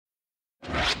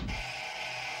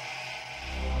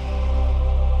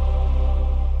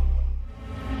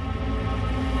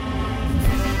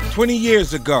20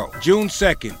 years ago, June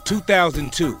 2nd,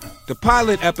 2002, the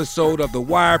pilot episode of The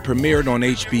Wire premiered on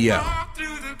HBO.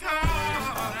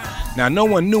 Now, no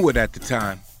one knew it at the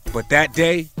time, but that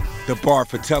day, the bar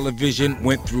for television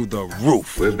went through the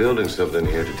roof. We're building something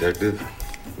here, Detective.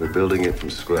 We're building it from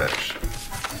scratch.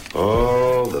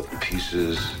 All the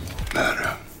pieces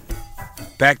matter.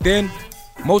 Back then,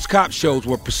 most cop shows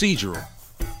were procedural.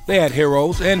 They had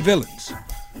heroes and villains.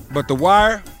 But The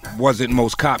Wire wasn't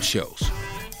most cop shows.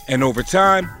 And over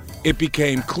time, it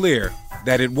became clear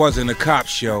that it wasn't a cop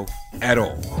show at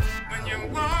all.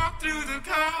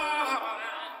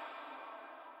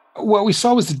 What we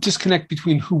saw was the disconnect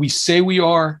between who we say we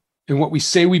are and what we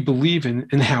say we believe in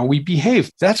and how we behave.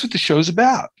 That's what the show's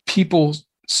about. People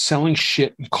selling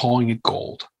shit and calling it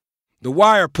gold. The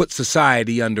Wire put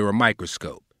society under a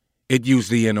microscope. It used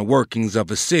the inner workings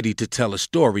of a city to tell a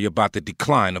story about the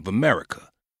decline of America.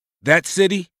 That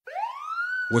city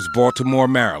was Baltimore,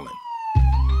 Maryland.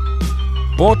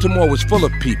 Baltimore was full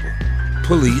of people: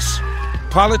 police,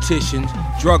 politicians,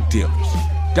 drug dealers,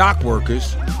 dock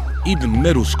workers, even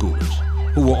middle schoolers,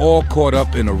 who were all caught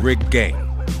up in a rigged game.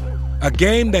 A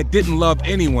game that didn't love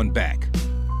anyone back.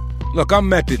 Look, I'm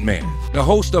Method Man, the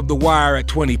host of the Wire at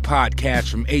 20 podcast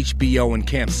from HBO and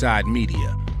Campside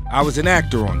Media. I was an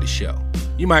actor on the show.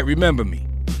 You might remember me.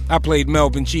 I played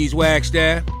Melvin Cheese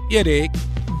Wagstaff. Yeah, dig.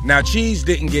 Now, Cheese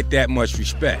didn't get that much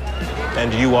respect.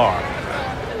 And you are.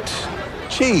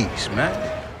 Cheese, man.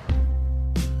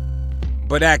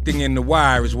 But acting in The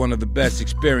Wire is one of the best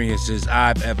experiences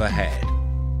I've ever had.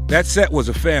 That set was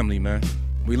a family, man.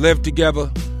 We lived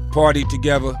together, partied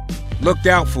together, looked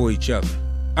out for each other.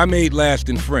 I made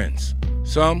lasting friends,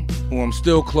 some who I'm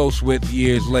still close with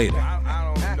years later.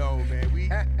 I don't know, man. We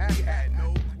had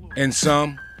no clue. And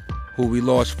some who we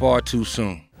lost far too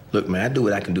soon. Look, man, I do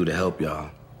what I can do to help y'all.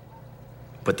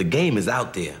 But the game is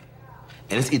out there,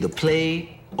 and it's either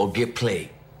play or get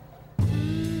played. The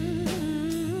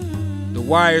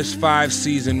Wire's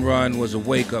 5-season run was a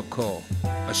wake-up call,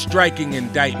 a striking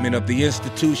indictment of the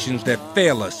institutions that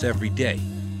fail us every day.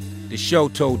 The show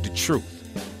told the truth,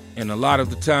 and a lot of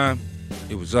the time,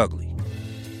 it was ugly.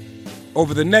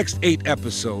 Over the next 8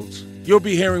 episodes, you'll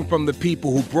be hearing from the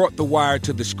people who brought The Wire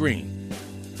to the screen.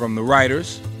 From the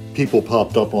writers. People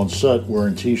popped up on set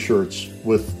wearing T-shirts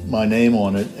with my name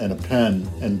on it and a pen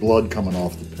and blood coming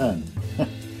off the pen.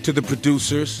 To the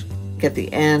producers. At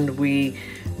the end, we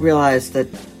realized that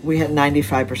we had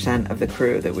 95% of the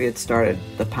crew that we had started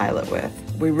the pilot with.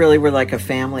 We really were like a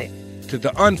family. To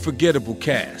the unforgettable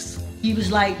cast. He was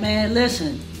like, man,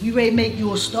 listen, we ready to make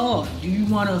you a star. Do you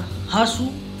want to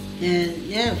hustle? And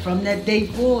yeah, from that day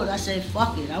forward, I said,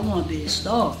 fuck it, I want to be a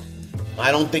star.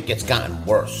 I don't think it's gotten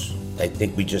worse. I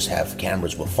think we just have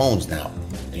cameras with phones now.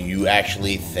 Do you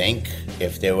actually think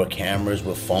if there were cameras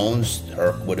with phones,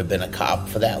 Herc would have been a cop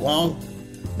for that long?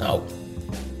 No.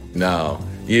 Now,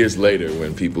 years later,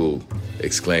 when people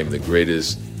exclaim the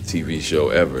greatest TV show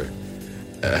ever,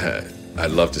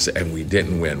 I'd love to say, and we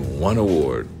didn't win one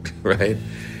award, right?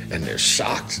 And they're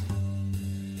shocked.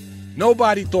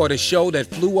 Nobody thought a show that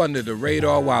flew under the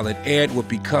radar while it aired would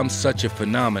become such a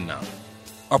phenomenon.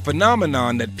 A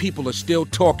phenomenon that people are still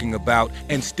talking about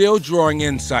and still drawing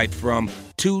insight from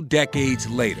 2 decades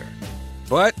later.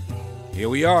 But here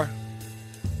we are.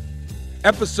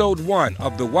 Episode 1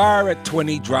 of The Wire at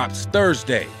 20 drops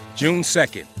Thursday, June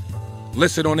 2nd.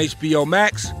 Listen on HBO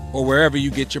Max or wherever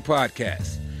you get your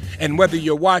podcasts. And whether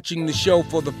you're watching the show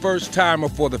for the first time or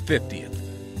for the 50th,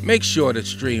 make sure to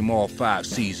stream all 5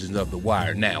 seasons of The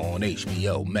Wire now on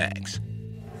HBO Max.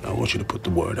 I want you to put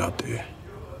the word out there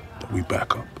that we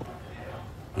back up.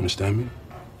 Understand me?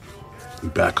 We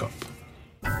back up.